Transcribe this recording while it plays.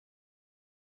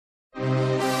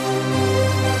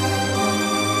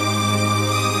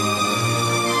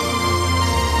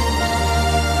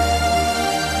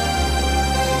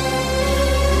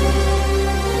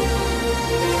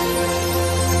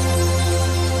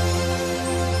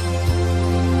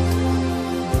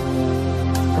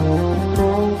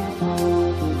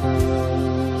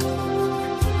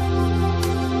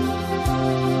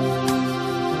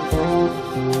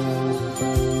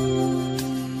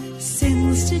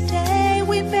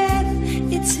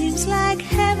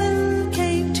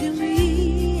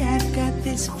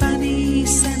this funny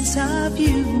sense of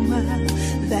humor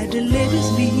that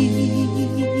delivers me.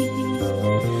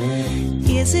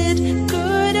 Is it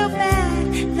good or bad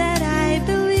that I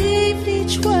believed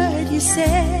each word you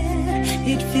said?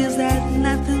 It feels that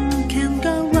nothing can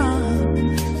go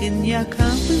wrong in your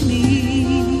company.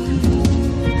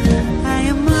 I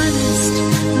am honest,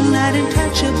 not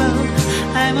untouchable.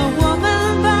 I'm a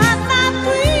woman but not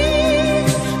weak.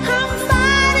 I'm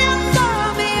fighting for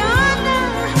the honor,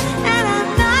 and I'm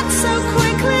not so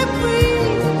quickly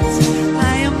pleased.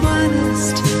 I am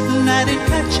honest, not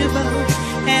untouchable,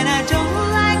 and I don't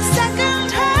like second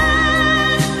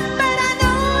hand. But I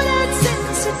know that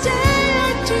since the day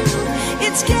I do,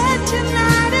 it's getting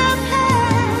out of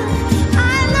hand.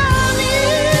 I love you.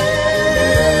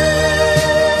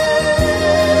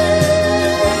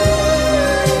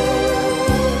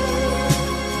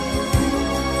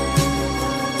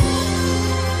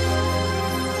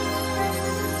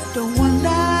 Don't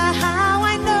wonder how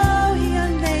I know your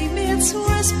name. It's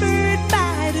whispered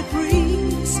by the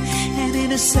breeze, and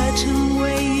in a certain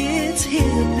way it's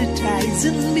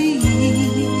hypnotizing me.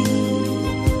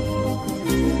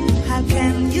 How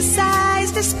can you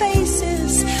size the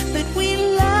spaces between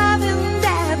love and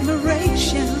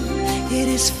admiration? It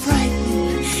is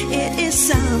frightening, it is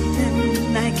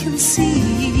something I can see.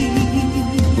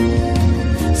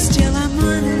 Still I'm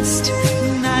honest,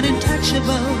 not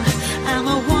untouchable. I'm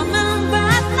a woman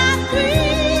but not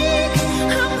weak.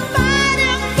 I'm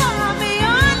fighting for the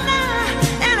honor,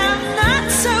 and I'm not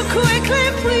so quickly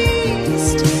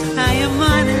pleased. I am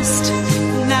honest,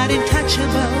 not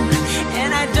untouchable.